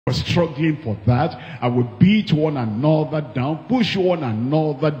We're struggling for that, and we beat one another down, push one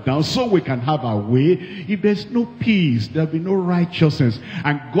another down, so we can have our way. If there's no peace, there'll be no righteousness.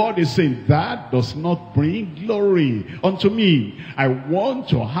 And God is saying, that does not bring glory unto me. I want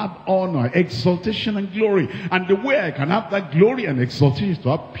to have honor, exaltation, and glory. And the way I can have that glory and exaltation is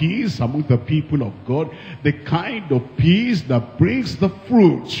to have peace among the people of God, the kind of peace that brings the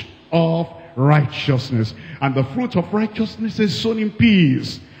fruit of righteousness. And the fruit of righteousness is sown in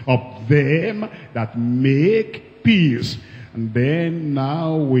peace, of them that make peace. And then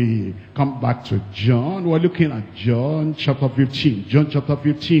now we come back to John. We're looking at John chapter 15. John chapter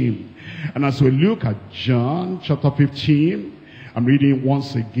 15. And as we look at John chapter 15, I'm reading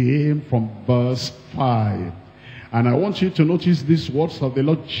once again from verse 5. And I want you to notice these words of the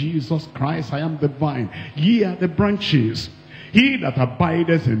Lord Jesus Christ. I am the vine, ye are the branches. He that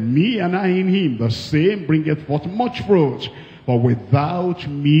abideth in me, and I in him, the same bringeth forth much fruit. For without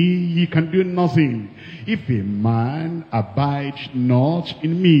me ye can do nothing. If a man abide not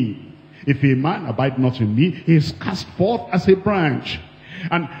in me, if a man abide not in me, he is cast forth as a branch,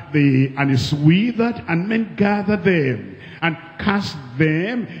 and is withered, and men gather them, and cast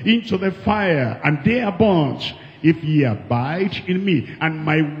them into the fire, and they are burnt. If ye abide in me, and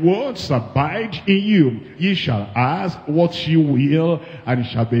my words abide in you, ye shall ask what you will, and it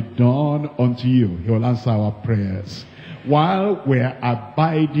shall be done unto you. He will answer our prayers. While we're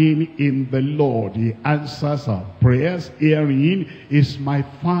abiding in the Lord, he answers our prayers. Herein is my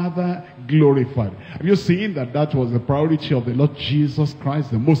Father glorified. Have you seen that that was the priority of the Lord Jesus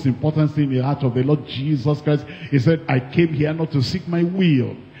Christ? The most important thing in the heart of the Lord Jesus Christ. He said, I came here not to seek my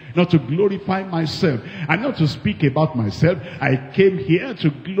will, not to glorify myself, and not to speak about myself. I came here to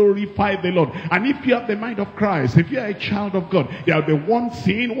glorify the Lord. And if you have the mind of Christ, if you are a child of God, there will be one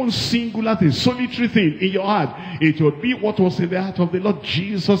thing, one singular thing, solitary thing in your heart. It will be what was in the heart of the Lord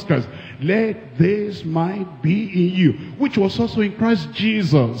Jesus Christ. Let this mind be in you, which was also in Christ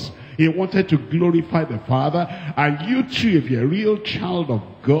Jesus. He wanted to glorify the Father. And you too, if you're a real child of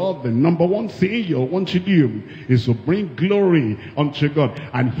God, the number one thing you want to do is to bring glory unto God.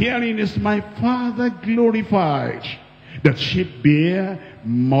 And herein is my Father glorified, that ye bear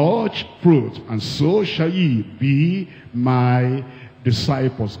much fruit, and so shall ye be my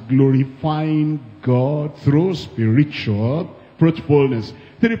disciples, glorifying God through spiritual fruitfulness.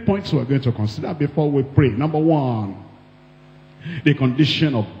 3 points we're going to consider before we pray. Number one, the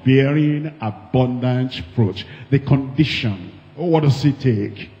condition of bearing abundant fruit. The condition. Oh, what does it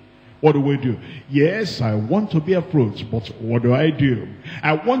take? What do we do? Yes, I want to bear fruit, but what do I do?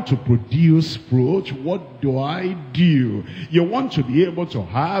 I want to produce fruit. What do I do? You want to be able to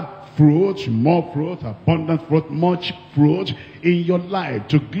have fruit, more fruit, abundant fruit, much fruit in your life,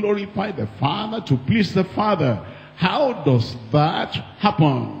 to glorify the Father, to please the Father. How does that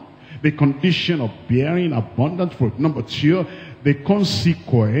happen? The condition of bearing abundant fruit. Number two, the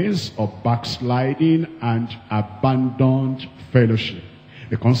consequence of backsliding and abandoned fellowship.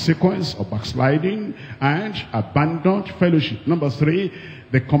 The consequence of backsliding and abandoned fellowship. Number three,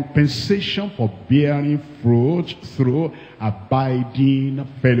 the compensation for bearing fruit through abiding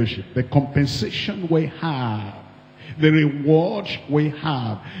fellowship. The compensation we have, the reward we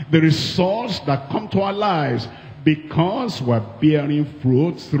have, the results that come to our lives because we're bearing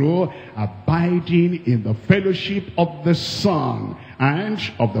fruit through abiding in the fellowship of the Son and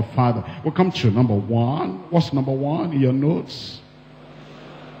of the Father. We'll come to number one. What's number one in your notes?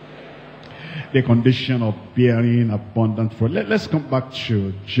 The condition of bearing abundant fruit. Let's come back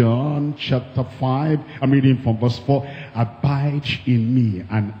to John chapter 5. I'm reading from verse 4. Abide in me,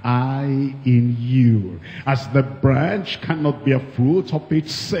 and I in you. As the branch cannot bear fruit of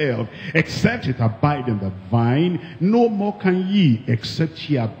itself, except it abide in the vine, no more can ye, except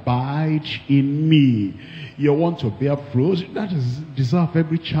ye abide in me. You want to bear fruit? That is the desire of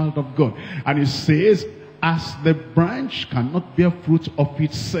every child of God. And it says, as the branch cannot bear fruit of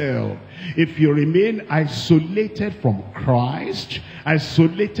itself, if you remain isolated from Christ,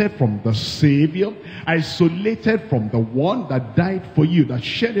 isolated from the Savior, isolated from the one that died for you, that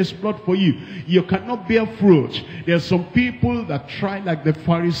shed his blood for you, you cannot bear fruit. There are some people that try like the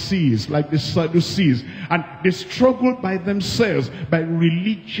Pharisees, like the Sadducees, and they struggle by themselves, by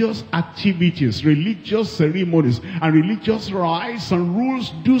religious activities, religious ceremonies, and religious rites and rules,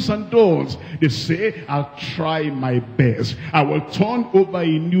 do's and don'ts. They say, I'll try my best. I will turn over a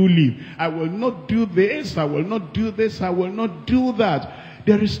new leaf. I will not do this, I will not do this, I will not do that.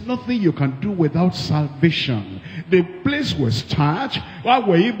 there is nothing you can do without salvation. The place we start, while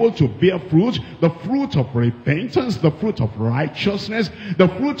we're able to bear fruit, the fruit of repentance, the fruit of righteousness, the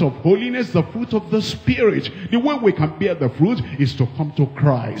fruit of holiness, the fruit of the Spirit. The way we can bear the fruit is to come to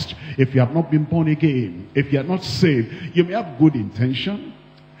Christ. If you have not been born again, if you are not saved, you may have good intention,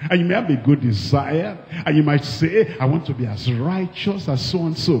 and you may have a good desire, and you might say, I want to be as righteous as so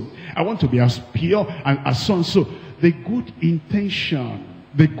and so. I want to be as pure and as so and so. The good intention,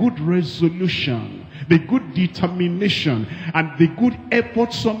 the good resolution, the good determination, and the good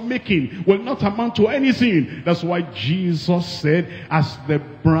efforts of making will not amount to anything. That's why Jesus said, as the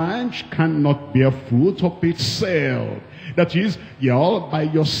branch cannot bear fruit of itself. That is, you're all by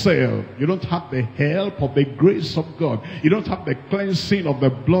yourself. You don't have the help of the grace of God. You don't have the cleansing of the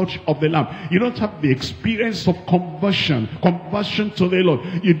blood of the Lamb. You don't have the experience of conversion to the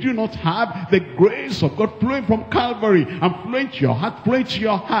Lord. You do not have the grace of God flowing from Calvary and flowing to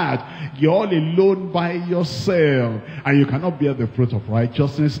your heart, You're all alone by yourself. And you cannot bear the fruit of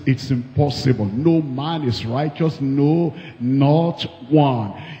righteousness. It's impossible. No man is righteous. No, not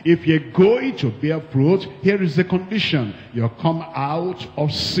one. If you're going to bear fruit, here is the condition. You come out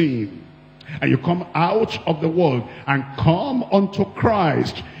of sin, and you come out of the world and come unto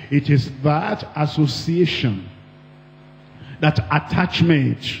Christ. It is that association, that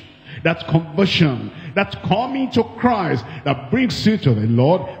attachment, that conversion, that coming to Christ that brings you to the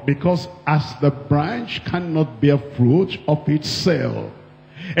Lord, because as the branch cannot bear fruit of itself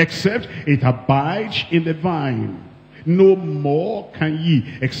except it abides in the vine, no more can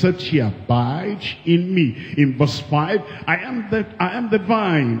ye, except ye abide in me. In verse 5, I am the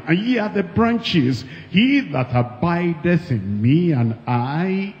vine, and ye are the branches. He that abideth in me, and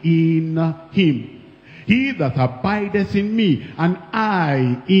I in him. He that abideth in me, and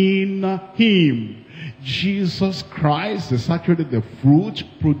I in him. Jesus Christ is actually the fruit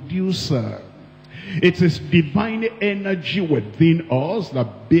producer. It is divine energy within us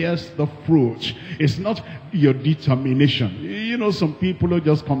that bears the fruit. It's not your determination. You know, some people who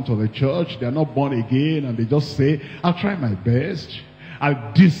just come to the church, they're not born again, and they just say, I'll try my best.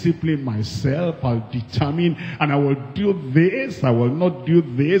 I'll discipline myself, I'll determine, and I will do this, I will not do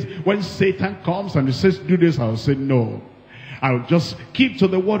this. When Satan comes and he says, do this, I'll say, no. I'll just keep to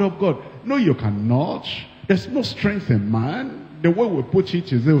the word of God. No, you cannot. There's no strength in man. The way we put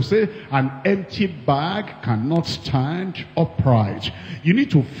it is, they will say, an empty bag cannot stand upright. You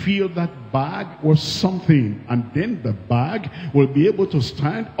need to fill that bag with something, and then the bag will be able to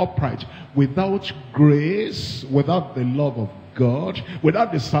stand upright. Without grace, without the love of God,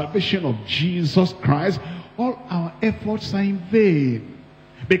 without the salvation of Jesus Christ, all our efforts are in vain.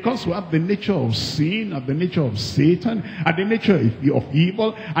 Because we have the nature of sin, and the nature of Satan, and the nature of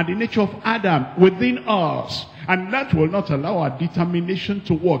evil, and the nature of Adam within us. And that will not allow our determination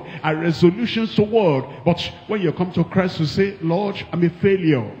to work, our resolutions to work. But when you come to Christ, you say, Lord, I'm a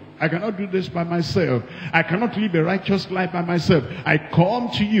failure. I cannot do this by myself. I cannot live a righteous life by myself. I come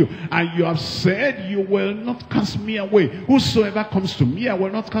to you, and you have said you will not cast me away. Whosoever comes to me, I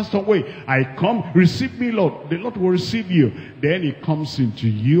will not cast away. I come, receive me, Lord. The Lord will receive you. Then he comes into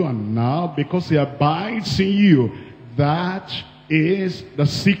you, and now, because he abides in you, that is the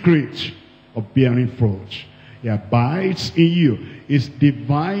secret of bearing fruit. He abides in you. It's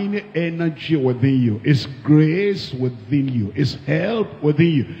divine energy within you. It's grace within you. It's help within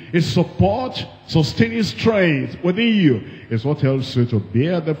you. It's support, sustaining strength within you. It's what helps you to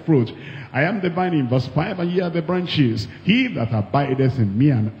bear the fruit. I am the vine in verse 5, and ye are the branches. He that abideth in me,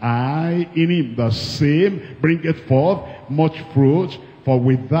 and I in him, the same bringeth forth much fruit. For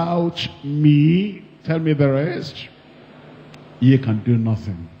without me, tell me the rest, ye can do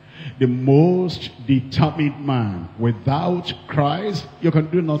nothing. The most determined man, without Christ, you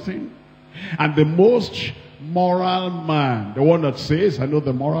can do nothing. And the most moral man, the one that says, I know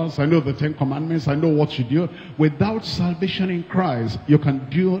the morals, I know the 10 commandments, I know what you do. Without salvation in Christ, you can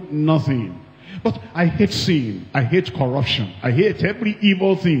do nothing. But I hate sin, I hate corruption, I hate every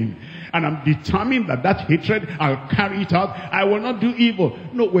evil thing. And I'm determined that that hatred, I'll carry it out. I will not do evil.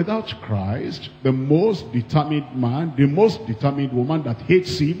 No, without Christ, the most determined man, the most determined woman that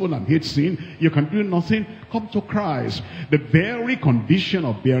hates evil and hates sin, you can do nothing. Come to Christ. The very condition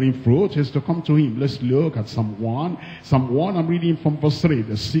of bearing fruit is to come to him. Let's look at Psalm 1. Psalm 1, I'm reading from verse 3.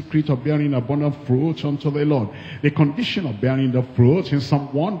 The secret of bearing abundant fruit unto the Lord. The condition of bearing the fruit in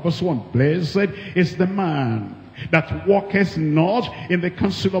Psalm 1, verse 1. Blessed is the man that walketh not in the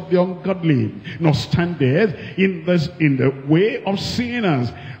counsel of the ungodly, nor standeth in the way of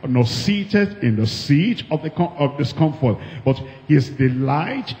sinners, nor seated in the seat of discomfort. But his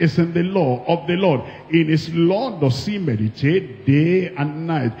delight is in the law of the Lord. In his law does he meditate day and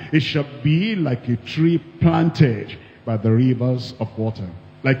night. It shall be like a tree planted by the rivers of water.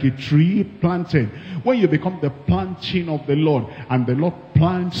 Like a tree planted. When you become the planting of the Lord, and the Lord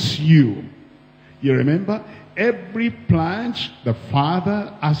plants you, you remember, every plant the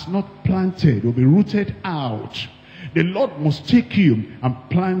Father has not planted will be rooted out. The Lord must take you and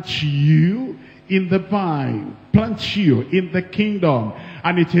plant you in the vine, plant you in the kingdom.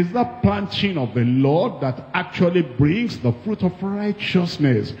 And it is that planting of the Lord that actually brings the fruit of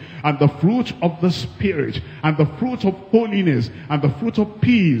righteousness, and the fruit of the Spirit, and the fruit of holiness, and the fruit of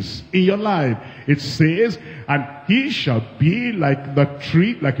peace in your life. It says, and he shall be like the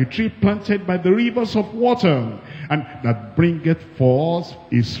tree, like a tree planted by the rivers of water, and that bringeth forth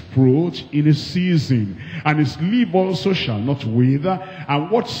his fruit in his season, and his leaf also shall not wither,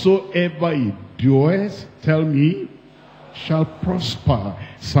 and whatsoever he doeth, tell me, shall prosper.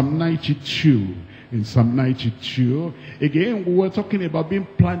 Psalm 92. In Psalm 92, again, we were talking about being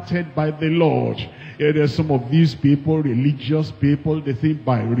planted by the Lord. There's some of these people, religious people, they think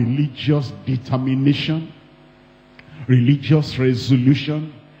by religious determination, religious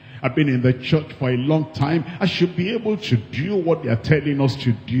resolution. I've been in the church for a long time. I should be able to do what they're telling us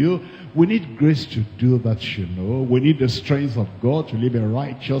to do. We need grace to do that, you know. We need the strength of God to live a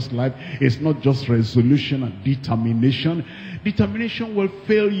righteous life. It's not just resolution and determination. Determination will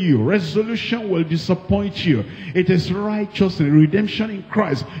fail you. Resolution will disappoint you. It is righteousness and redemption in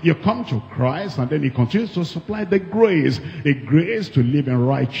Christ. You come to Christ, and then he continues to supply the grace to live in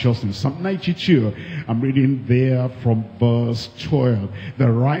righteousness. Psalm 92, I'm reading there from verse 12. The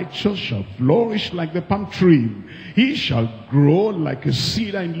righteous shall flourish like the palm tree. He shall grow like a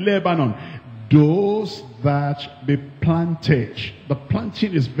cedar in Lebanon. Those that be planted. The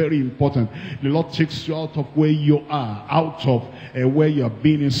planting is very important. The Lord takes you out of where you are, out of where you have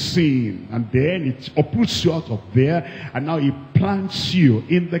been in sin, and then it uproots you out of there, and now he plants you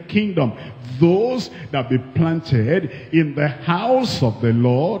in the kingdom. Those that be planted in the house of the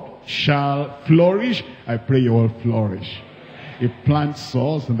Lord shall flourish. I pray you will flourish. He plants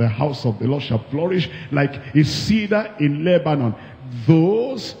us in the house of the Lord shall flourish like a cedar in Lebanon.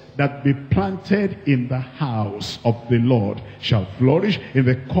 Those that be planted in the house of the Lord shall flourish in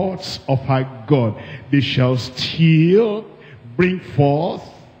the courts of our God. They shall still bring forth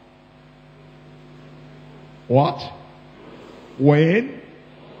what? When?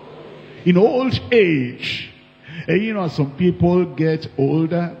 In old age. And you know, some people get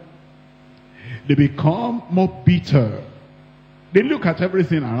older, they become more bitter. They look at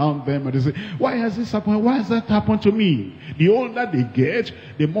everything around them and they say, why has this happened? Why has that happened to me? The older they get,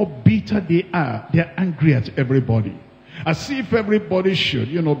 the more bitter they are. They're angry at everybody. As if everybody should,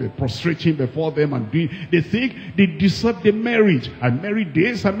 you know, be prostrating before them and doing. They think they deserve the merit. I married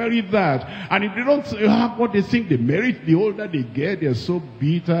this, I married that. And if they don't have what they think they merit, the older they get, they're so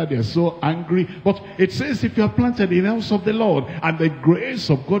bitter, they're so angry. But it says if you are planted in the house of the Lord, and the grace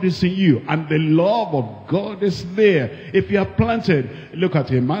of God is in you, and the love of God is there. If you are planted, look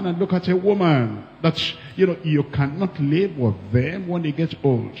at a man and look at a woman. That, you know, you cannot live with them when they get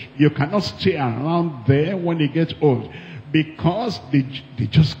old. You cannot stay around there when they get old. Because they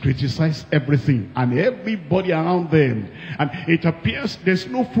just criticize everything and everybody around them. And it appears there's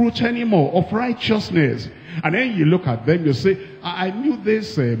no fruit anymore of righteousness. And then you look at them, you say, I knew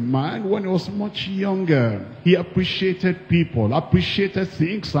this man when he was much younger. He appreciated people, appreciated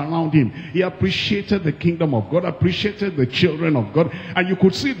things around him. He appreciated the kingdom of God, appreciated the children of God. And you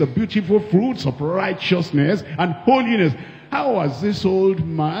could see the beautiful fruits of righteousness and holiness. How has this old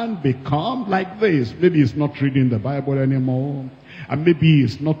man become like this? Maybe he's not reading the Bible anymore. And maybe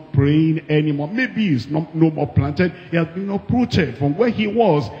he's not praying anymore. Maybe he's no more planted. He has been uprooted from where he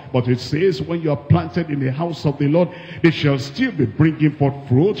was. But it says when you are planted in the house of the Lord, they shall still be bringing forth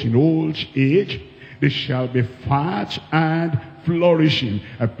fruit in old age. They shall be fat and flourishing.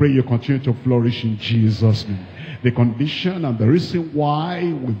 I pray you continue to flourish in Jesus' name. The condition and the reason why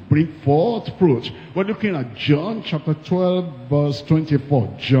we bring forth fruit. We're looking at John chapter 12 verse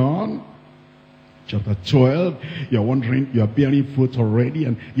 24. John chapter 12, you're wondering, you're bearing fruit already,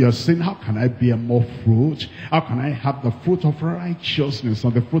 and you're saying, how can I bear more fruit? How can I have the fruit of righteousness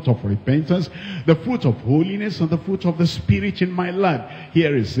and the fruit of repentance, the fruit of holiness and the fruit of the Spirit in my life?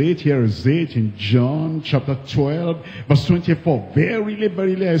 Here is it in John chapter 12 verse 24. Verily,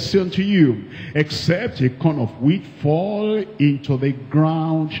 verily, I say unto you, except a corn of wheat fall into the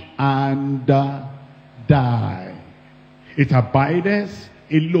ground and die, It abideth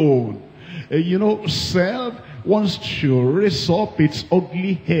alone. You know, self wants to raise up its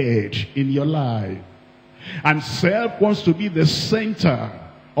ugly head in your life. And self wants to be the center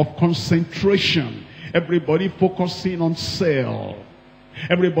of concentration. Everybody focusing on self.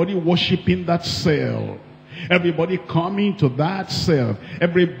 Everybody worshiping that self. Everybody coming to that self.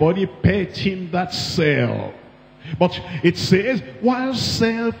 Everybody petting that self. But it says, while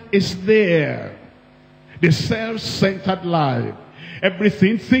self is there, the self-centered life,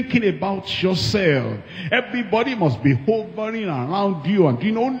 everything thinking about yourself, everybody must be hovering around you and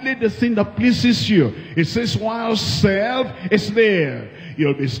doing only the thing that pleases you. It says, while self is there,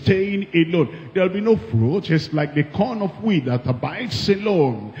 you'll be staying alone. There'll be no fruit. It's like the corn of wheat that abides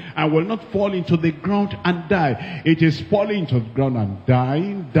alone and will not fall into the ground and die. It is falling into the ground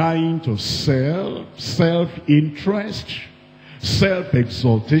and dying to self, self-interest,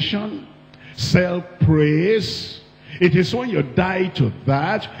 self-exaltation, self-praise. It is when you die to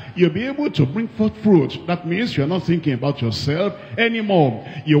that, you'll be able to bring forth fruit. That means you're not thinking about yourself anymore.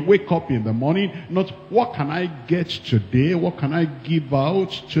 You wake up in the morning, not what can I get today? What can I give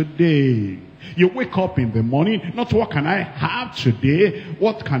out today? You wake up in the morning, not what can I have today?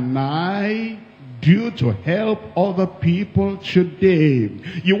 What can I do to help other people today?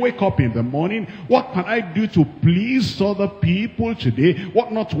 You wake up in the morning, what can I do to please other people today?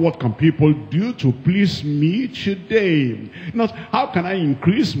 What can people do to please me today? Not how can I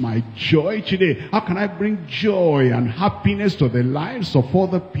increase my joy today? How can I bring joy and happiness to the lives of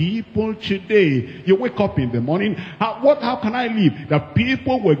other people today? You wake up in the morning, how can I live that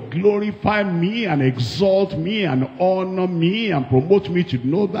people will glorify me and exalt me and honor me and promote me to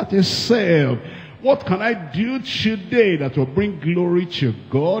know that is self? What can I do today that will bring glory to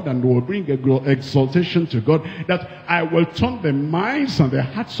God and will bring exaltation to God? That I will turn the minds and the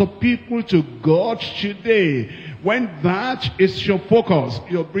hearts of people to God today. When that is your focus,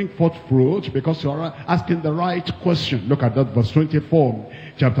 you'll bring forth fruit because you're asking the right question. Look at that verse 24.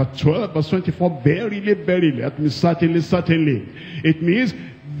 Chapter 12, verse 24. Verily, verily, that means certainly, certainly. It means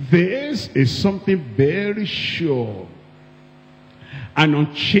this is something very sure. An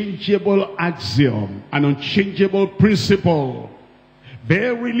unchangeable axiom, an unchangeable principle.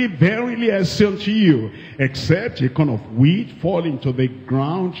 Verily, verily, I say unto you, except a corn of wheat fall into the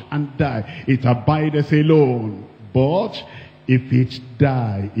ground and die, it abideth alone. But if it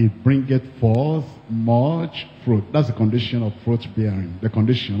die, it bringeth forth much fruit. That's the condition of fruit bearing. The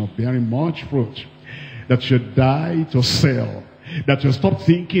condition of bearing much fruit. That you die to self. That you stop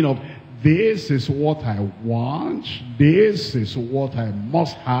thinking of, this is what I want. This is what I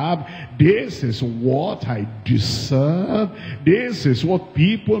must have. This is what I deserve. This is what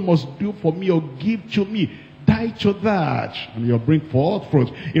people must do for me or give to me. Die to that, and you'll bring forth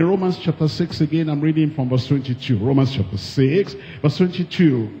fruit. In Romans chapter 6 again, I'm reading from verse 22. Romans chapter 6, verse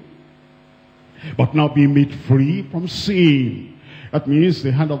 22. But now be made free from sin. That means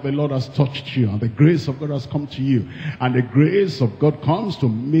the hand of the Lord has touched you and the grace of God has come to you. And the grace of God comes to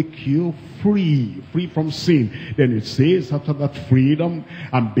make you free from sin. Then it says after that freedom,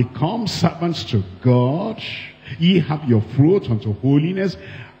 and become servants to God. Ye have your fruit unto holiness,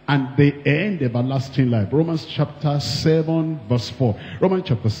 and the end everlasting life. Romans chapter 7 verse 4. Romans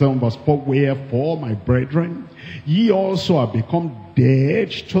chapter 7 verse 4. Wherefore, my brethren, ye also are become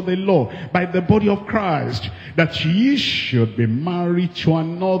dead to the law by the body of Christ, that ye should be married to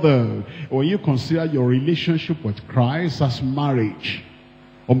another. When you consider your relationship with Christ as marriage,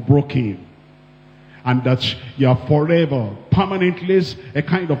 unbroken, and that you are forever, permanently a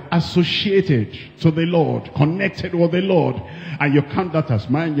kind of associated to the Lord, connected with the Lord, and you count that as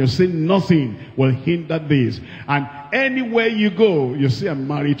mine, you say nothing will hinder this. And anywhere you go, you say, I'm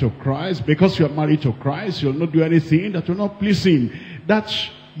married to Christ. Because you are married to Christ, you'll not do anything that will not please him. That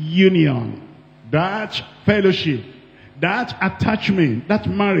union, that fellowship, that attachment, that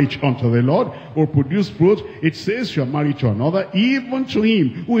marriage unto the Lord will produce fruit. It says you are married to another, even to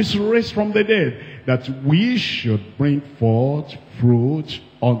him who is raised from the dead, that we should bring forth fruit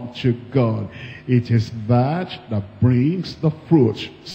unto God. It is that brings the fruit.